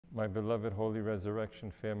My beloved Holy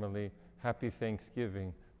Resurrection family, happy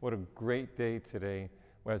Thanksgiving. What a great day today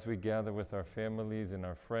as we gather with our families and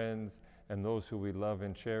our friends and those who we love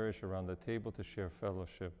and cherish around the table to share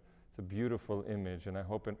fellowship. It's a beautiful image, and I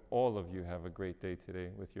hope all of you have a great day today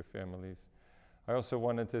with your families. I also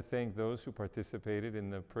wanted to thank those who participated in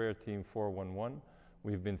the prayer team 411.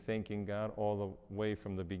 We've been thanking God all the way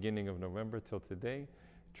from the beginning of November till today,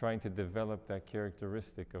 trying to develop that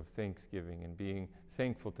characteristic of thanksgiving and being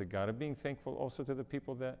thankful to God and being thankful also to the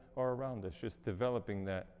people that are around us, just developing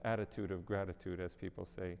that attitude of gratitude, as people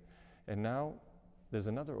say. And now there's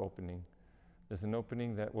another opening. There's an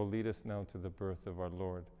opening that will lead us now to the birth of our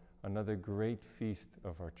Lord, another great feast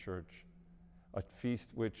of our church, a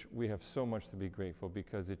feast which we have so much to be grateful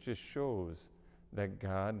because it just shows that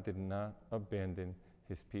God did not abandon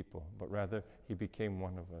his people, but rather he became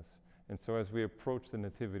one of us. And so as we approach the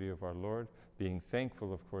nativity of our Lord, being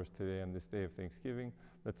thankful, of course, today on this day of Thanksgiving,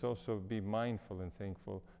 let's also be mindful and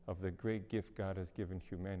thankful of the great gift God has given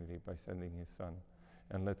humanity by sending his Son.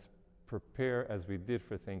 And let's prepare, as we did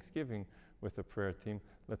for Thanksgiving with the prayer team,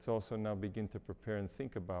 let's also now begin to prepare and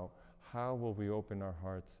think about how will we open our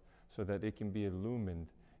hearts so that it can be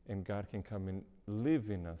illumined and God can come and live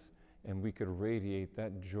in us and we could radiate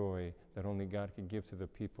that joy that only God can give to the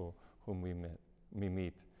people whom we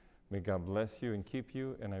meet. May God bless you and keep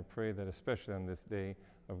you, and I pray that especially on this day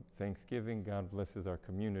of Thanksgiving, God blesses our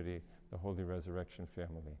community, the Holy Resurrection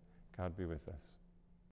family. God be with us.